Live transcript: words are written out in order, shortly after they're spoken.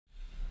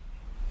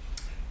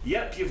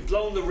Yep, you've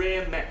blown the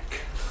rear mech.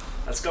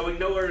 That's going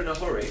nowhere in a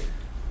hurry.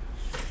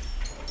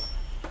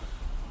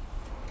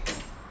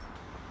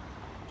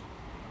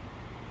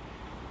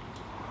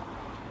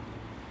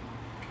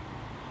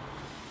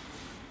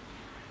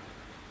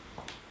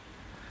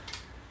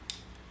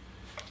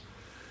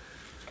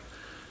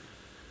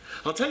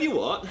 I'll tell you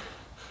what,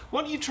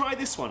 why don't you try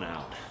this one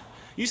out?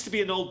 Used to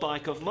be an old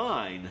bike of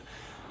mine.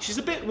 She's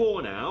a bit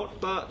worn out,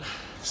 but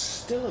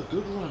still a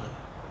good runner.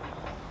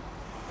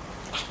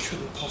 I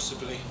couldn't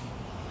possibly.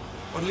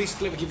 Or at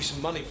least let me give you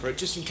some money for it,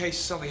 just in case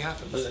something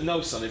happens.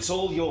 No, son, it's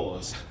all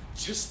yours.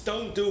 Just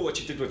don't do what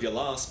you did with your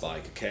last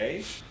bike,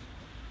 okay?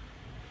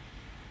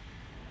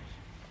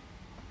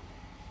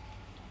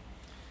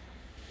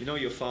 You know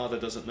your father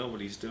doesn't know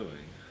what he's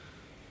doing.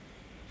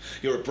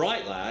 You're a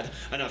bright lad,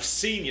 and I've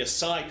seen you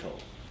cycle.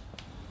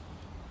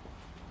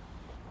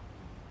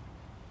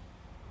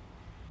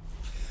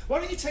 Why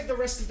don't you take the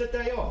rest of the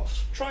day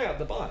off? Try out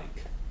the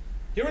bike.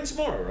 You're in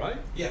tomorrow, right?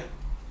 Yeah.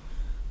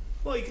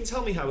 Well, you can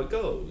tell me how it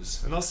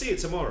goes, and I'll see you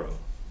tomorrow.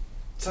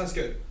 Sounds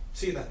good.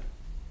 See you then.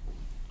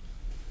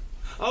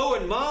 Oh,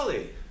 and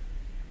Marley,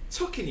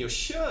 tuck in your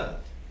shirt.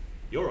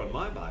 You're on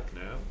my bike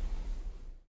now.